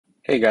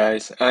Hey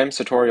guys, I'm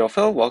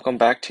SartorialPhil. Welcome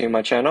back to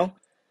my channel.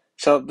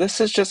 So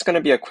this is just going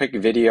to be a quick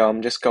video.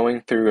 I'm just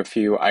going through a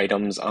few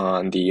items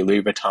on the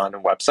Louis Vuitton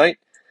website.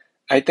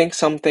 I think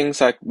some things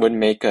that would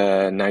make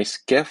a nice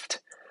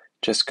gift.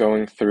 Just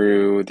going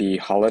through the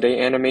holiday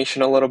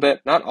animation a little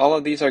bit. Not all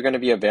of these are going to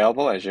be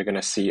available, as you're going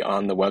to see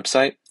on the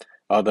website.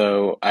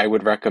 Although I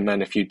would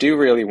recommend, if you do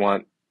really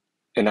want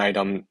an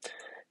item,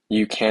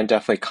 you can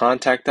definitely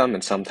contact them,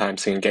 and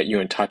sometimes they can get you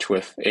in touch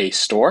with a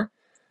store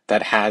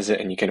that has it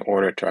and you can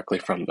order it directly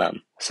from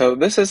them. So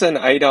this is an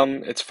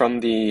item, it's from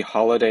the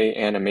holiday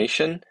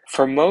animation.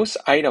 For most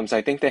items,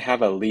 I think they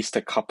have at least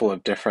a couple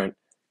of different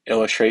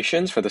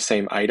illustrations for the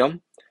same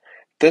item.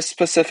 This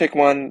specific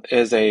one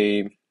is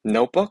a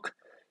notebook.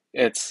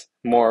 It's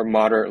more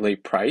moderately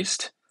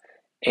priced,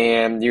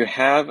 and you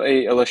have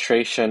a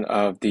illustration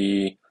of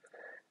they're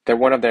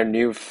one of their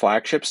new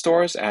flagship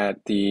stores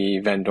at the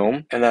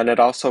Vendôme, and then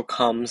it also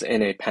comes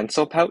in a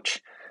pencil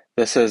pouch.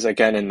 This is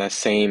again in the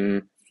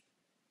same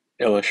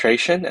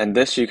illustration, and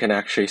this you can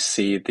actually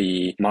see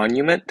the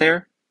monument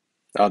there,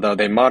 although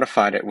they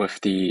modified it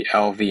with the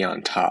LV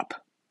on top.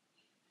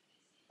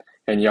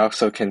 And you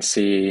also can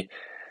see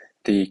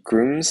the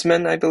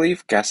groomsman, I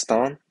believe,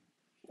 Gaston.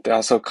 It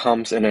also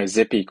comes in a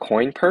zippy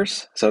coin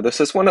purse. So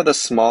this is one of the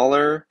small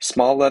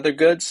leather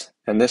goods,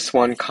 and this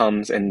one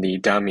comes in the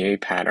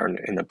damier pattern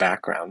in the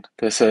background.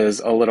 This is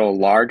a little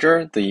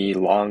larger, the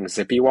long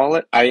zippy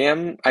wallet.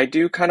 I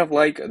do kind of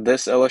like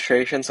this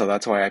illustration, so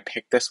that's why I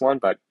picked this one,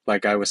 but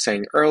like I was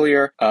saying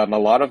earlier, a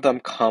lot of them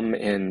come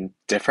in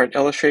different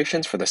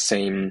illustrations for the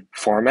same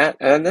format,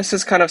 and this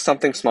is kind of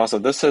something small. So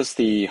this is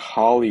the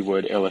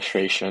Hollywood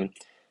illustration,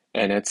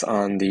 and it's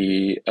on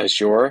the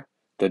Azure.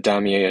 The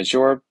Damier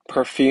Azure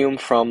perfume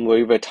from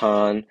Louis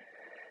Vuitton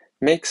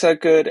makes a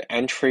good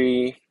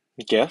entry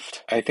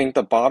gift. I think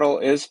the bottle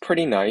is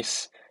pretty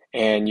nice,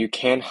 and you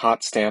can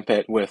hot stamp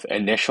it with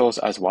initials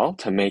as well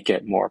to make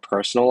it more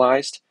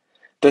personalized.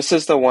 This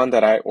is the one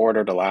that I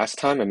ordered last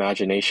time,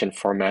 Imagination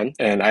for Men,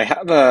 and I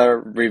have a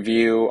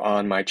review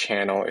on my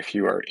channel if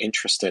you are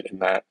interested in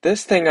that.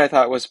 This thing I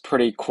thought was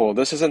pretty cool.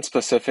 This isn't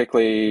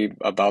specifically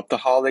about the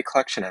holiday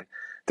collection, and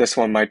this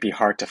one might be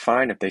hard to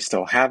find if they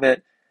still have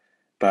it.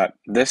 But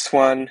this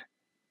one,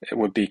 it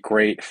would be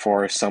great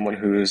for someone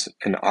who's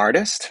an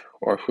artist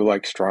or who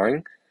likes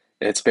drawing.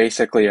 It's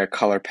basically a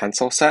color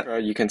pencil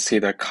set. You can see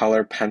the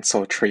color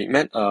pencil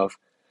treatment of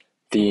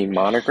the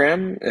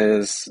monogram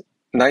is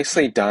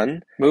nicely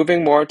done.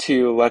 Moving more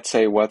to, let's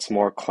say, what's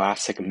more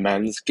classic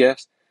men's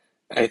gifts,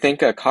 I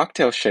think a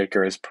cocktail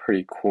shaker is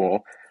pretty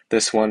cool.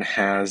 This one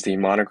has the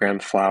monogram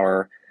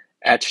flower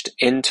etched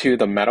into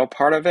the metal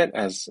part of it,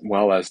 as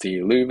well as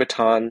the Louis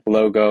Vuitton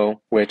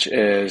logo, which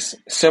is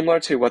similar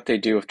to what they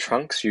do with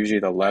trunks.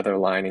 Usually the leather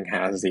lining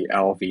has the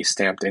LV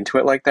stamped into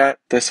it like that.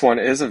 This one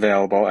is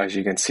available, as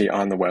you can see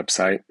on the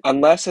website.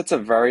 Unless it's a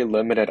very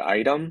limited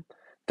item,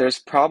 there's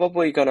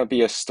probably going to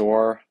be a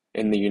store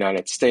in the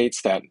United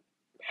States that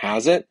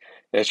has it.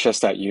 It's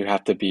just that you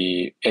have to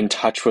be in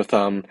touch with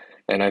them,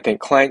 and I think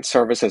client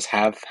services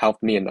have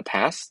helped me in the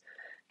past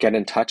get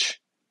in touch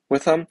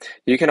with them.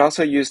 You can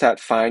also use that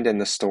find in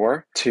the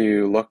store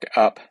to look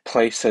up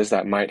places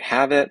that might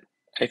have it.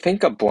 I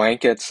think a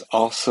blanket's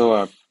also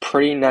a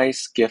pretty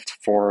nice gift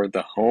for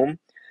the home.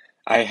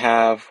 I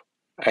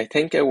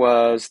think it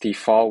was the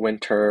fall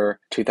winter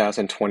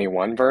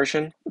 2021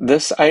 version.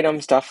 This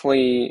item's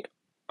definitely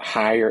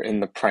higher in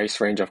the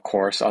price range, of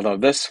course, although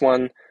this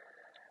one,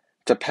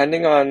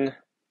 depending on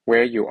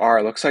where you are,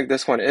 it looks like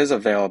this one is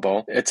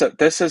available.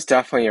 This is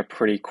definitely a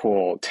pretty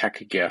cool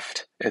tech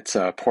gift. It's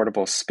a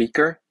portable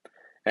speaker,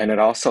 and it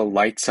also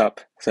lights up.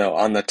 So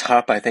on the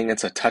top, I think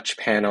it's a touch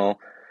panel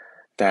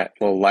that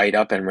will light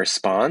up and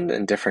respond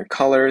in different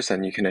colors,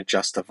 and you can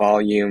adjust the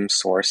volume,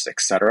 source,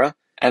 etc.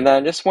 And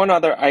then just one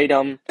other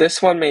item.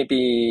 This one may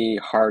be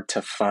hard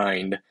to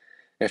find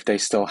if they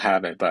still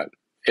have it, but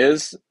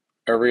is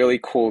a really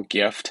cool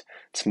gift.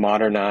 It's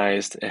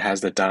modernized. It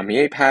has the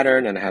damier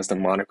pattern, and it has the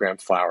monogram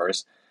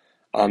flowers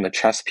on the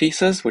chest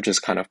pieces, which is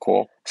kind of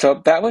cool.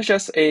 So that was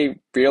just a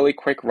really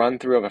quick run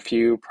through of a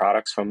few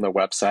products from the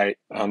website.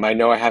 I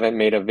know I haven't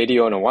made a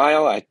video in a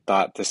while. I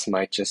thought this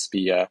might just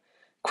be a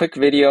quick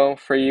video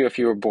for you if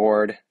you were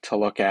bored to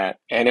look at.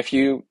 And if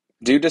you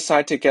do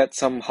decide to get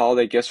some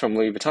holiday gifts from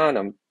Louis Vuitton,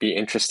 I'd be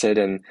interested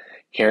in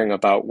hearing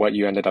about what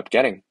you ended up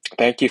getting.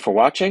 Thank you for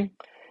watching.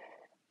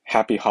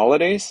 Happy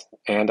holidays,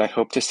 and I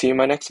hope to see you in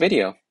my next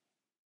video.